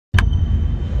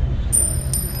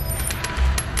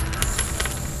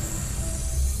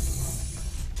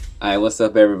All right, what's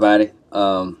up, everybody?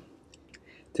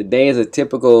 Today is a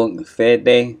typical Fed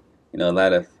day. A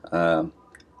lot of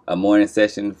a morning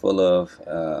session full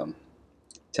of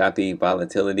choppy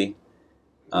volatility.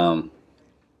 Um,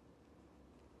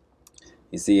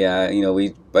 you see,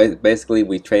 we basically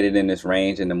we traded in this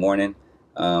range in the morning,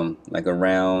 like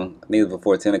around I think it was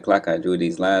before 10 o'clock. I drew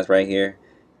these lines right here,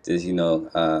 just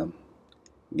guesstimating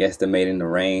the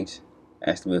range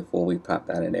actually before we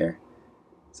popped out of there.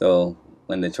 So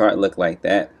when the chart looked like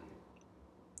that.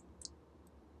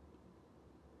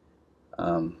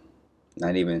 Um,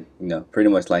 Not even pretty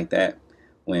much like that.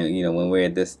 When we're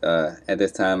at this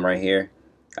time right here,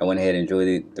 I went ahead and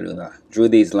drew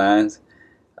these lines.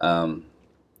 Um,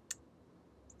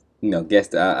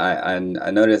 guessed I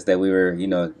noticed that we were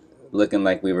looking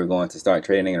like we were going to start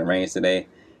trading in a range today,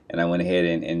 and I went ahead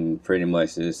and pretty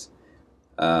much just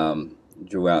um,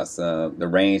 drew out the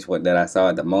range that I saw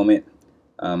at the moment.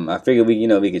 I figured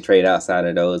we could trade outside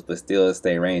of those, but still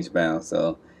stay range bound.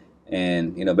 So,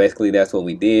 and basically that's what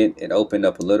we did. It opened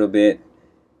up a little bit.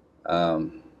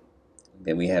 Um,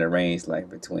 then we had a range like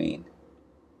between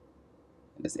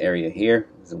this area here.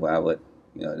 This is where I would,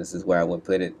 this is where I would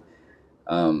put it.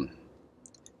 Um,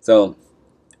 so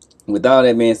with all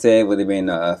that being said, with it being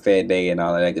a Fed day and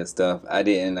all of that good stuff, I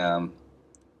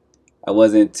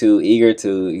wasn't too eager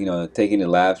to, take any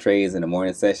live trades in the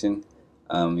morning session.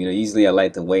 Usually I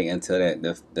like to wait until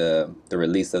the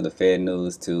release of the Fed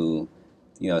news to,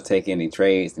 take any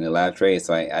trades in the live trades.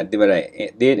 So I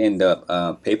did end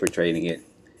up paper trading it.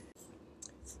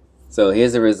 So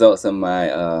here's the results of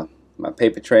my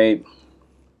paper trade.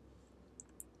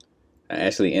 I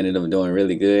actually ended up doing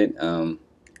really good.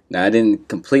 Now I didn't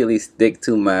completely stick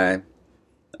to my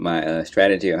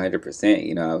strategy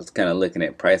 100%. I was kind of looking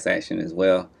at price action as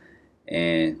well,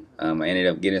 and I ended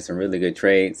up getting some really good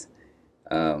trades.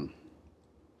 Um,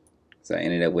 so I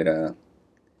ended up with a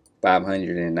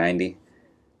 590.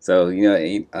 So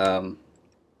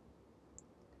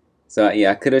so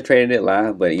yeah, I could have traded it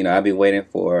live, but I'll be waiting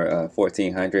for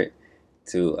 1400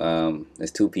 to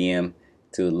it's 2 p.m.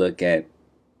 to look at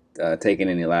taking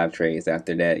any live trades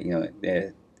after that.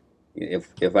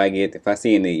 If I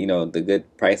see any the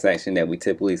good price action that we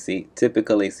typically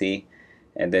see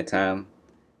at that time,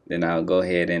 then I'll go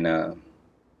ahead and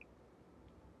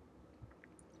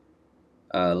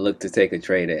look to take a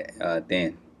trade at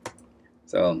then.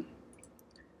 So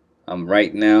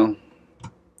right now,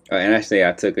 and actually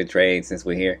I took a trade since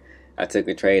we're here. I took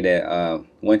a trade at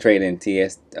one trade in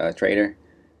TS Trader.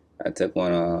 I took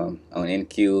one on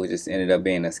NQ. It just ended up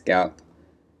being a scalp.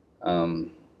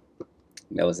 Um,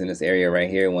 that was in this area right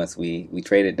here. Once we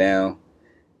traded down,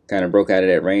 kind of broke out of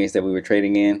that range that we were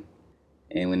trading in.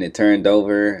 And when it turned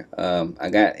over, I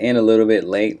got in a little bit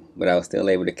late, but I was still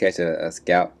able to catch a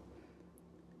scalp.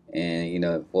 And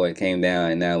before it came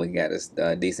down, and now we got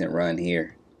a decent run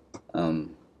here.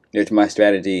 Which my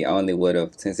strategy only would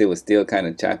have, since it was still kind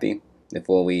of choppy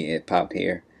before it popped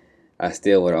here, I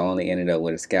still would have only ended up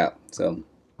with a scalp. So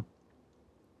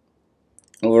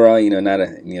overall,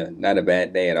 not a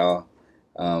bad day at all.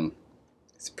 Um,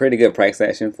 it's a pretty good price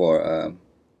action for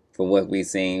what we've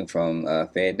seen from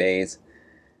Fed days.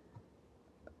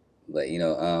 But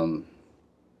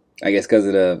I guess because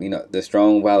of the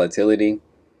strong volatility,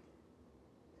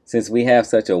 since we have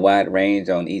such a wide range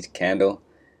on each candle,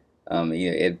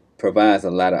 it provides a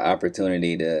lot of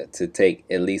opportunity to take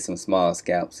at least some small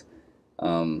scalps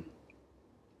um,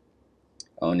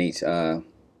 on each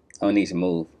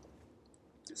move.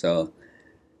 So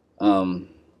um,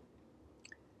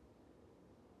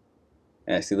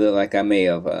 actually, look like I may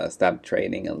have stopped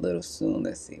trading a little soon.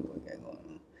 Let's see what we got going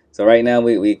on. So right now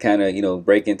we kind of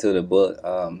break into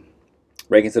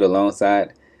break into the long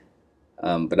side.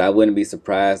 But I wouldn't be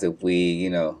surprised if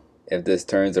if this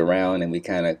turns around and we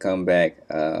kind of come back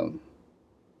and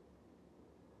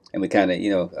we kind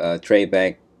of trade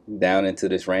back down into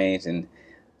this range and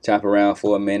chop around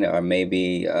for a minute, or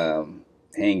maybe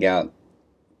hang out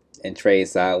and trade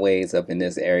sideways up in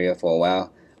this area for a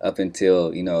while up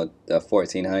until the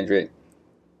 1400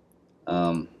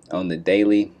 on the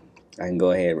daily. I can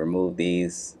go ahead and remove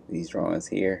these drawings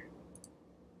here,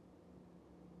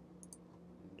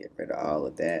 get rid of all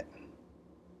of that.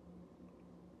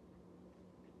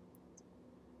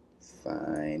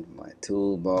 Find my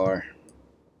toolbar.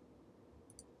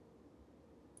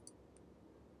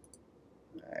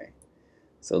 Alright.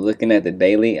 So looking at the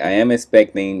daily, I am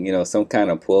expecting, some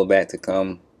kind of pullback to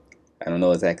come. I don't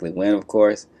know exactly when, of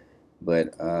course,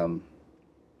 but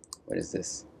what is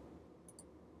this?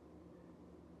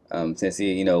 Since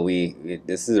we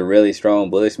this is a really strong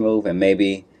bullish move, and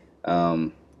maybe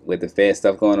with the Fed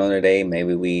stuff going on today,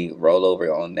 maybe we roll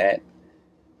over on that.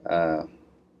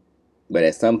 But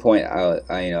at some point,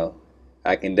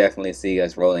 I can definitely see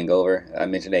us rolling over. I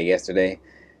mentioned that yesterday.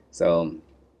 So,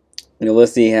 we'll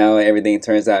see how everything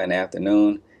turns out in the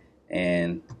afternoon.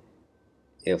 And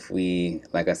if we,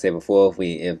 like I said before,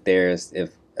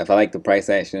 if I like the price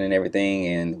action and everything,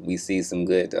 and we see some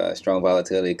good strong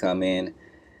volatility come in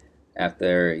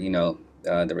after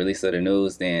the release of the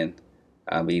news, then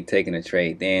I'll be taking a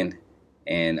trade then.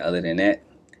 And other than that,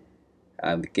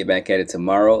 I'll get back at it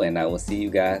tomorrow, and I will see you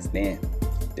guys then.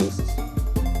 Deuces.